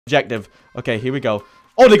objective. Okay, here we go.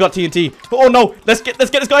 Oh, they got TNT. Oh no, let's get this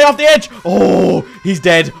guy off the edge. Oh, he's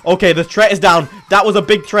dead. Okay, the threat is down. That was a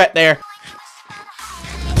big threat there.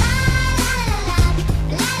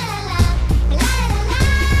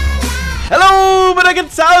 Hello,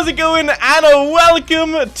 Nuggets, how's it going? And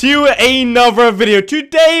welcome to another video.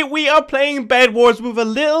 Today we are playing BedWars with a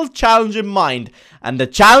little challenge in mind. And the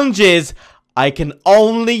challenge is, I can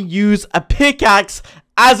only use a pickaxe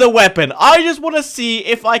as a weapon. I just want to see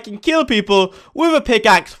if I can kill people with a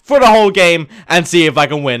pickaxe for the whole game and see if I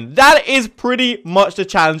can win. That is pretty much the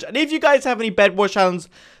challenge. And if you guys have any BedWars challenges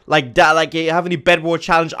like that, like you have any BedWars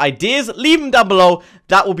challenge ideas, leave them down below.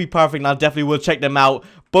 That will be perfect and I definitely will check them out.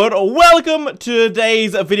 But welcome to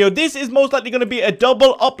today's video. This is most likely going to be a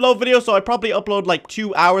double upload video, so I probably uploaded like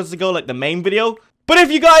 2 hours ago, like the main video. But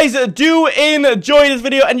if you guys do enjoy this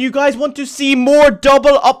video and you guys want to see more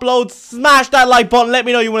double uploads, smash that like button. Let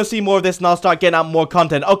me know you want to see more of this and I'll start getting out more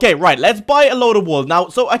content. Okay, right, let's buy a load of wool. Now,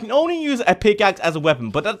 so I can only use a pickaxe as a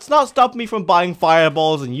weapon, but that's not stopping me from buying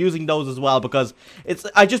fireballs and using those as well, because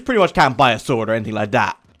I just pretty much can't buy a sword or anything like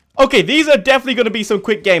that. Okay, these are definitely going to be some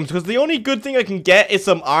quick games, because the only good thing I can get is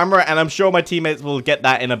some armor, and I'm sure my teammates will get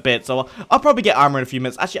that in a bit, so I'll probably get armor in a few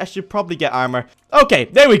minutes. Actually, I should probably get armor. Okay,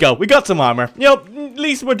 there we go. We got some armor. You know, at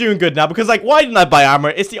least we're doing good now, because, like, why didn't I buy armor?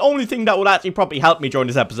 It's the only thing that would actually probably help me during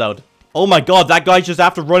this episode. Oh my god, that guy's just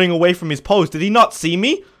after running away from his post. Did he not see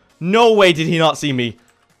me? No way did he not see me.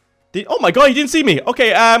 Oh my god, he didn't see me.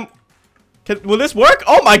 Okay, will this work?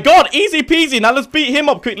 Oh my god, easy peasy. Now let's beat him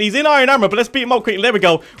up quickly. He's in iron armor, but let's beat him up quickly. There we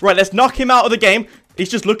go. Right, let's knock him out of the game. He's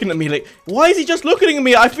just looking at me like, why is he just looking at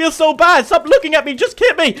me? I feel so bad. Stop looking at me. Just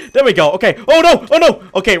hit me. There we go. Okay. Oh no. Oh no.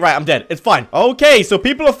 Okay, right. I'm dead. It's fine. Okay, so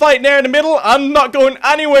people are fighting there in the middle. I'm not going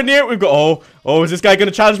anywhere near it. We've got, oh, is this guy going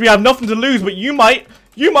to challenge me? I have nothing to lose, but you might.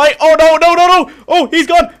 You might. Oh no, no, no, no. Oh, he's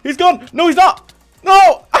gone. He's gone. No, he's not.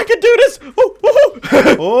 No, I can do this.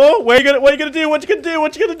 Oh, what are you gonna do? What you gonna do?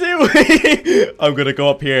 What you gonna do? I'm gonna go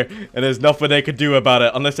up here, and there's nothing they can do about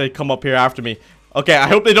it unless they come up here after me. Okay, I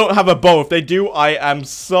hope they don't have a bow. If they do, I am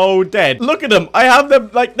so dead. Look at them. I have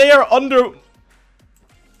them like they are under.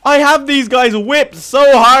 I have these guys whipped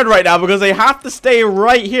so hard right now because they have to stay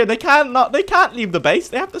right here. They can't leave the base.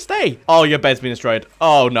 They have to stay. Oh, your bed's been destroyed.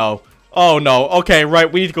 Oh no. Oh no. Okay,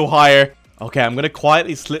 right. We need to go higher. Okay, I'm gonna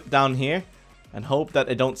quietly slip down here and hope that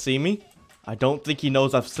they don't see me. I don't think he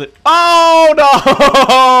knows I've slipped. Oh,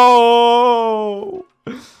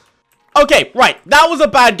 no! Okay, right. That was a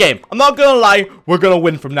bad game. I'm not gonna lie. We're gonna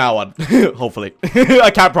win from now on. Hopefully.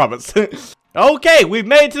 I can't promise. Okay, we've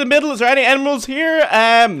made it to the middle. Is there any animals here?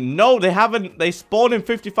 No, they haven't. They spawned in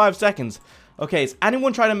 55 seconds. Okay, is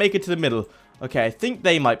anyone trying to make it to the middle? Okay, I think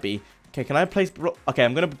they might be. Okay, can I place... Okay,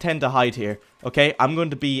 I'm going to pretend to hide here. Okay, I'm going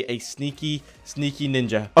to be a sneaky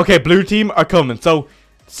ninja. Okay, blue team are coming. So,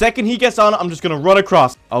 second he gets on, I'm just going to run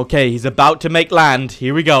across. Okay, he's about to make land.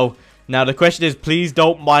 Here we go. Now, the question is, please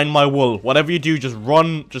don't mind my wool. Whatever you do, just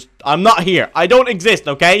run. I'm not here. I don't exist,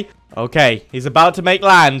 okay? Okay, he's about to make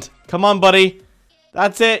land. Come on, buddy.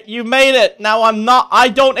 That's it. You made it. Now, I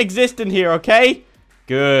don't exist in here, okay?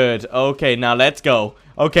 Good. Okay, now let's go.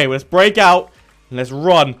 Okay, let's break out. And let's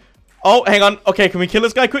run. Oh, hang on. Okay, can we kill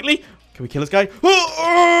this guy quickly? Can we kill this guy?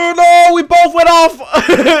 Oh, no, we both went off.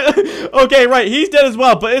 Okay, right. He's dead as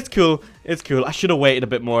well, but it's cool. It's cool. I should have waited a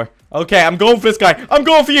bit more. Okay, I'm going for this guy. I'm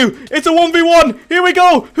going for you. It's a 1v1. Here we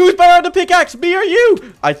go. Who's better at the pickaxe, me or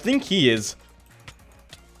you? I think he is.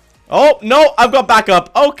 Oh, no, I've got backup.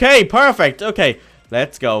 Okay, perfect. Okay,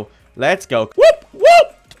 let's go. Let's go. Whoop,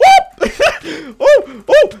 whoop.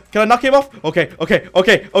 Oh, can I knock him off? Okay.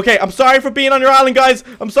 I'm sorry for being on your island, guys.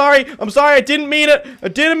 I'm sorry. I didn't mean it.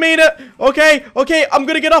 Okay. I'm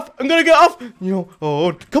gonna get off. You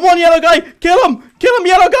know, come on, yellow guy. Kill him,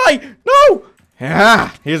 yellow guy. No.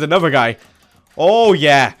 Yeah, here's another guy. Oh,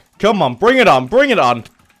 yeah. Come on, bring it on.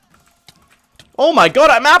 Oh my god,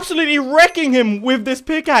 I'm absolutely wrecking him with this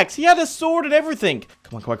pickaxe. He had a sword and everything.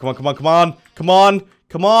 Come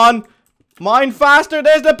on. Mine faster.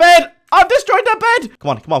 There's the bed. I've destroyed that bed.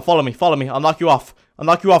 Come on. Follow me. I'll knock you off.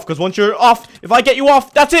 Because once you're off, if I get you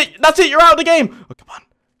off, that's it. You're out of the game. Oh,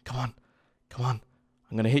 come on.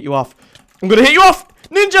 I'm going to hit you off. Ninja.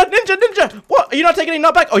 What? Are you not taking any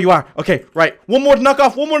knockback? Oh, you are. Okay, right. One more to knock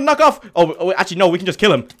off. Oh, actually, no. We can just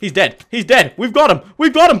kill him. He's dead. We've got him.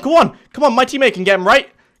 Come on. My teammate can get him, right?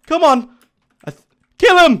 Come on.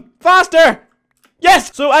 Kill him. Faster.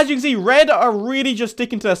 Yes! So as you can see, red are really just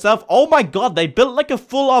sticking to themselves. Oh my god, they built like a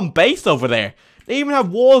full-on base over there. They even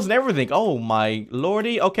have walls and everything. Oh my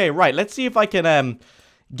lordy. Okay, right. Let's see if I can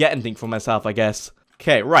get anything for myself, I guess.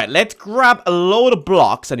 Okay, right. Let's grab a load of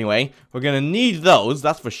blocks anyway. We're going to need those,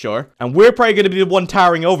 that's for sure. And we're probably going to be the one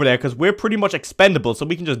towering over there because we're pretty much expendable, so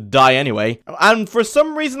we can just die anyway. And for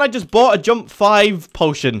some reason, I just bought a jump 5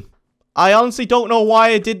 potion. I honestly don't know why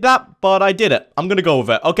I did that, but I did it. I'm going to go with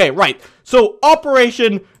it. Okay, right. So,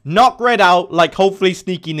 Operation Knock Red Out, like hopefully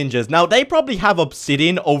sneaky ninjas. Now, they probably have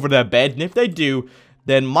obsidian over their bed, and if they do,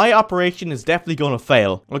 then my operation is definitely going to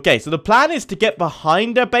fail. Okay, so the plan is to get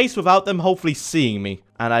behind their base without them hopefully seeing me.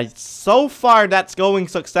 And so far, that's going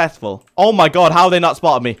successful. Oh my god, how have they not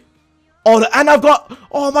spotted me? Oh, and I've got...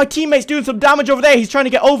 Oh, my teammate's doing some damage over there. He's trying to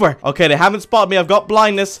get over. Okay, they haven't spotted me. I've got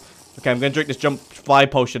blindness. Okay, I'm going to drink this jump 5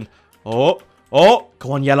 potion. Oh,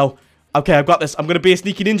 go on, yellow. Okay, I've got this. I'm going to be a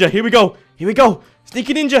sneaky ninja. Here we go.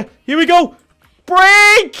 Sneaky ninja. Here we go.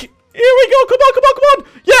 Break! Here we go. Come on.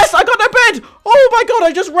 Yes, I got their bed. Oh my god,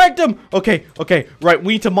 I just wrecked them. Okay. Right,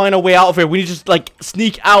 we need to mine our way out of here. We need to just, like,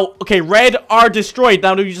 sneak out. Okay, red are destroyed.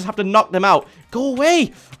 Now we just have to knock them out. Go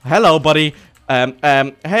away. Hello, buddy.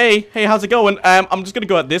 Hey, how's it going? I'm just gonna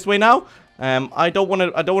go out this way now. I don't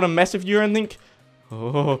wanna mess with you or anything.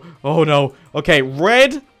 Oh no. Okay,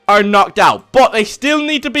 red are knocked out, but they still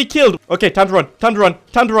need to be killed. Okay, time to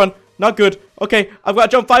run. Not good. Okay, I've got a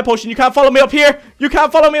jump 5 potion. You can't follow me up here.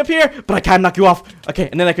 But I can knock you off. Okay,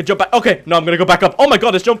 and then I can jump back. Okay, no, I'm gonna go back up. Oh my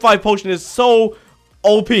god, this jump 5 potion is so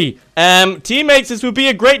OP. Teammates, this would be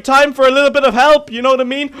a great time for a little bit of help. You know what I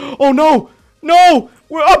mean? Oh no,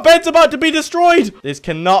 our bed's about to be destroyed. This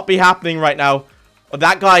cannot be happening right now. Oh,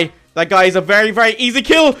 that guy is a very, very easy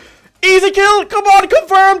kill. Come on,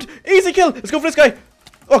 confirmed. Easy kill. Let's go for this guy.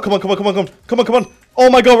 Oh, come on. Oh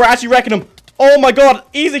my god, we're actually wrecking him. Oh my god,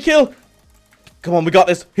 easy kill. Come on, we got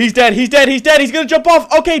this. He's dead. He's gonna jump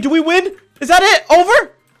off. Okay, do we win? Is that it?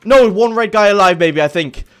 Over? No, one red guy alive, maybe, I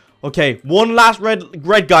think. Okay, one last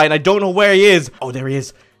red guy, and I don't know where he is. Oh, there he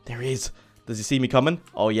is. Does he see me coming?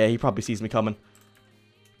 Oh yeah, he probably sees me coming.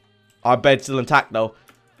 Our bed's still intact, though.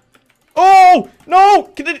 Oh,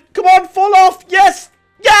 no. Come on, fall off. Yes.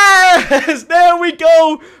 There we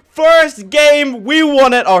go. First game, we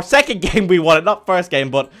won it. Or second game, we won it. Not first game,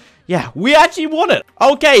 but yeah, we actually won it.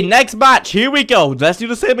 Okay, next match. Here we go. Let's do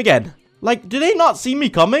the same again. Like, do they not see me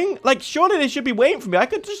coming? Like, surely they should be waiting for me. I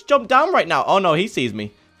could just jump down right now. Oh, no, he sees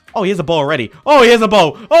me. Oh, he has a bow already. Oh, he has a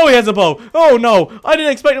bow. Oh, no. I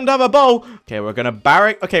didn't expect him to have a bow. Okay, we're going to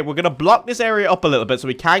barrack. Okay, we're going to block this area up a little bit so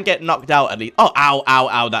we can't get knocked out at least. Oh,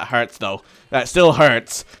 ow. That hurts, though. That still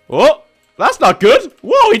hurts. Oh. That's not good.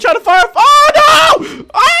 Whoa, he tried to fire. Oh, no!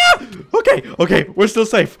 Ah! Okay, we're still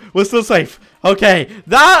safe. Okay,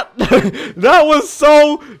 that was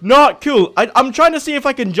so not cool. I'm trying to see if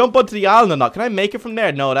I can jump onto the island or not. Can I make it from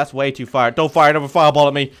there? No, that's way too far. Don't fire another fireball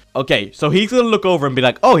at me. Okay, so he's going to look over and be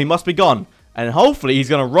like, oh, he must be gone. And hopefully he's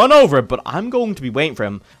going to run over it, but I'm going to be waiting for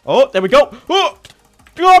him. Oh, there we go. Oh!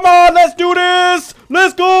 Come on, let's do this.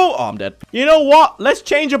 Let's go. Oh, I'm dead. You know what? Let's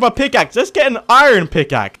change up our pickaxe. Let's get an iron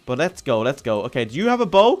pickaxe. But let's go. Okay, do you have a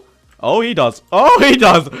bow? Oh, he does.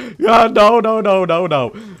 Yeah,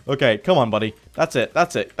 no. Okay, come on, buddy. That's it.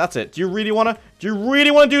 Do you really want to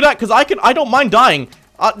do that? Because I don't mind dying.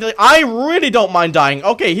 I really don't mind dying.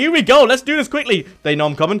 Okay, here we go. Let's do this quickly. They know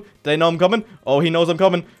I'm coming. Oh, he knows I'm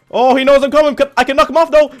coming. I can knock him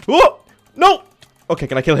off, though. Oh, no. Okay,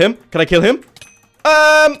 can I kill him?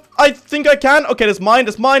 I think I can. Okay, that's mine.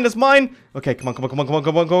 Okay, come on.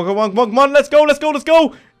 Let's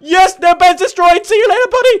go. Yes, their bed's destroyed. See you later,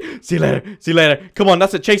 buddy. See you later. Come on,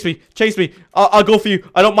 that's it. Chase me. I'll go for you.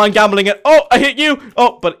 I don't mind gambling it. Oh, I hit you.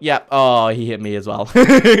 Oh, but yeah. Oh, he hit me as well.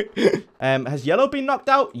 Has yellow been knocked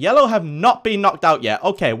out? Yellow have not been knocked out yet.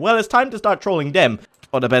 Okay, well, it's time to start trolling them.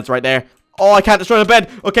 Oh, the bed's right there. Oh, I can't destroy the bed.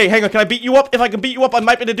 Okay, hang on. Can I beat you up? If I can beat you up, I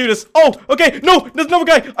might be able to do this. Oh, okay. No, there's another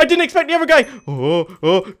guy. I didn't expect the other guy.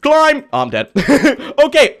 Oh, climb. Oh, I'm dead.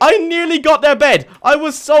 Okay, I nearly got their bed. I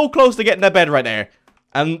was so close to getting their bed right there.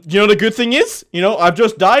 And you know the good thing is, I've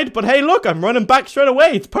just died. But hey, look, I'm running back straight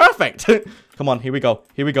away. It's perfect. Come on, here we go.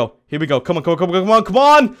 Come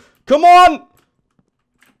on.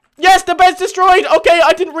 Yes, the bed's destroyed. Okay,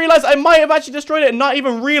 I didn't realize I might have actually destroyed it and not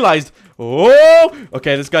even realized. Oh,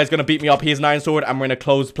 okay, this guy's gonna beat me up. He has an iron sword and we're in a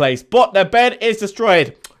closed place. But the bed is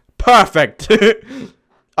destroyed. Perfect.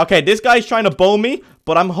 Okay, this guy's trying to bow me,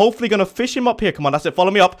 but I'm hopefully gonna fish him up here. Come on, that's it.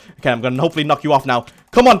 Follow me up. Okay, I'm gonna hopefully knock you off now.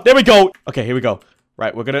 Come on, there we go. Okay, here we go.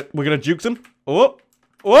 Right, we're gonna juke him. Oh,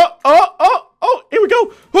 here we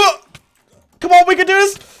go. Oh, come on, we can do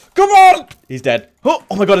this. Come on. He's dead. Oh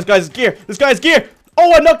my god, this guy's gear.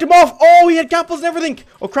 Oh, I knocked him off. Oh, he had grapples and everything.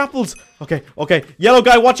 Oh, grapples. Okay. Yellow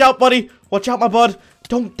guy, watch out, buddy. Watch out, my bud.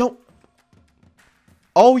 Don't.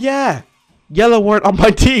 Oh, yeah. Yellow weren't on my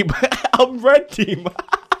team. I'm red team.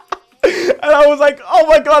 And I was like, oh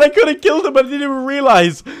my god, I could have killed him, but I didn't even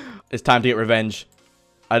realize. It's time to get revenge.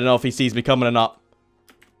 I don't know if he sees me coming or not.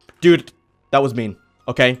 Dude, that was mean.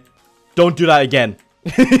 Okay? Don't do that again.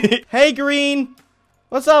 Hey, Green.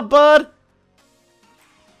 What's up, bud?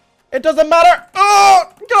 It doesn't matter.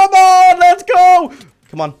 Oh, come on. Let's go.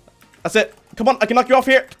 Come on. That's it. Come on. I can knock you off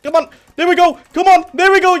here. Come on. There we go. Come on.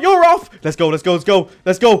 There we go. You're off. Let's go. Let's go. Let's go.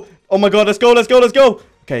 Let's go. Oh, my God. Let's go. Let's go. Let's go.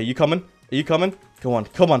 Okay. Are you coming? Are you coming? Come on.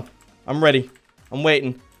 Come on. I'm ready. I'm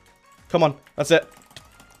waiting. Come on. That's it.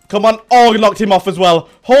 Come on. Oh, you knocked him off as well.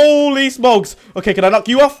 Holy smokes. Okay. Can I knock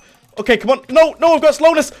you off? Okay, come on. No, no, I've got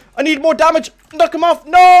slowness. I need more damage. Knock him off.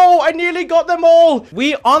 No, I nearly got them all.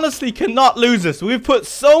 We honestly cannot lose this. We've put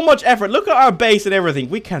so much effort. Look at our base and everything.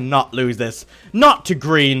 We cannot lose this. Not to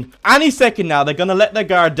Green. Any second now, they're going to let their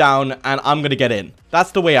guard down and I'm going to get in.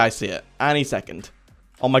 That's the way I see it. Any second.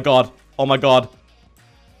 Oh my god. Oh my god.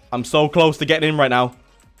 I'm so close to getting in right now.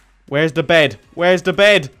 Where's the bed? Where's the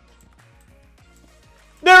bed?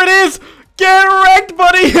 There it is. Get wrecked,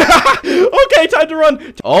 buddy. Okay, time to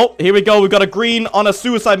run. Oh, here we go. We've got a Green on a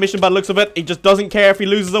suicide mission by the looks of it. He just doesn't care if he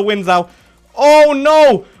loses or wins now. Oh,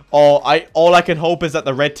 no. Oh, all I can hope is that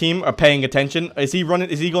the red team are paying attention. Is he running?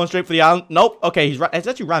 Is he going straight for the island? Nope. Okay, he's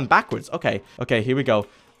actually ran backwards. Okay. Okay, here we go.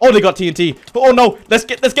 Oh, they got TNT. Oh, no. Let's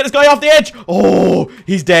get this guy off the edge. Oh,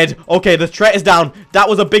 he's dead. Okay, the threat is down. That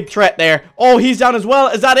was a big threat there. Oh, he's down as well.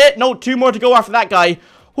 Is that it? No, 2 more to go after that guy.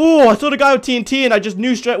 Oh, I saw the guy with TNT and I just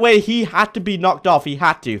knew straight away he had to be knocked off. He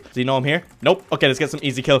had to. Does he know I'm here? Nope. Okay, let's get some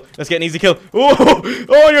easy kill. Let's get an easy kill.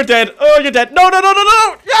 Oh, you're dead. Oh, you're dead. No, no, no, no,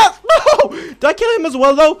 no. Yes, no. Did I kill him as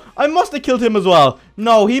well, though? I must have killed him as well.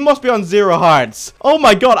 No, he must be on 0 hearts. Oh,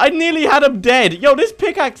 my God. I nearly had him dead. Yo, this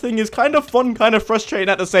pickaxe thing is kind of fun, kind of frustrating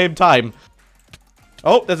at the same time.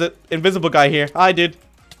 Oh, there's an invisible guy here. Hi, dude.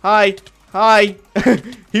 Hi. Hi.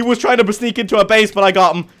 He was trying to sneak into a base, but I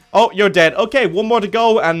got him. Oh, you're dead. Okay, 1 more to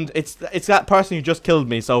go, and it's that person who just killed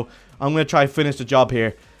me, so I'm going to try and finish the job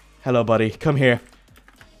here. Hello, buddy. Come here.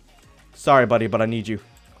 Sorry, buddy, but I need you.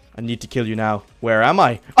 I need to kill you now. Where am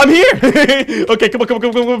I? I'm here! Okay, come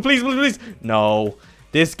on, please, please. No.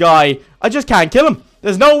 This guy, I just can't kill him.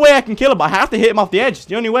 There's no way I can kill him. I have to hit him off the edge. It's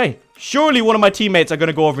the only way. Surely one of my teammates are going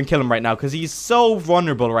to go over and kill him right now, because he's so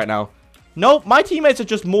vulnerable right now. Nope, my teammates are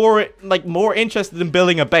just more interested in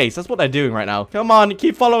building a base. That's what they're doing right now. Come on,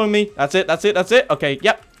 keep following me. That's it, that's it, that's it. Okay,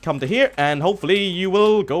 yep. Come to here, and hopefully you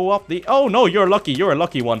will go off the... Oh, no, you're lucky. You're a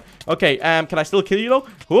lucky one. Okay, can I still kill you, though?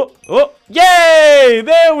 Oh, oh. Yay!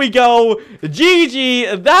 There we go.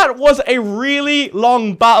 GG. That was a really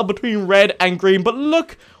long battle between red and green, but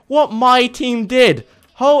look what my team did.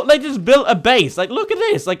 Oh, they just built a base. Like, look at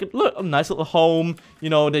this. Like, look, a nice little home.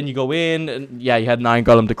 You know, then you go in. And yeah, you had 9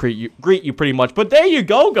 golem to greet you pretty much. But there you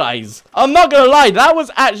go, guys. I'm not going to lie. That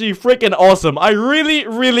was actually freaking awesome. I really,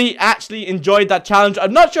 really actually enjoyed that challenge.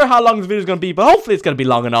 I'm not sure how long this video is going to be, but hopefully it's going to be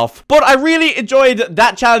long enough. But I really enjoyed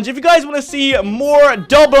that challenge. If you guys want to see more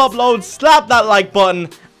double uploads, slap that like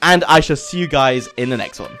button. And I shall see you guys in the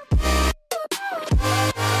next one.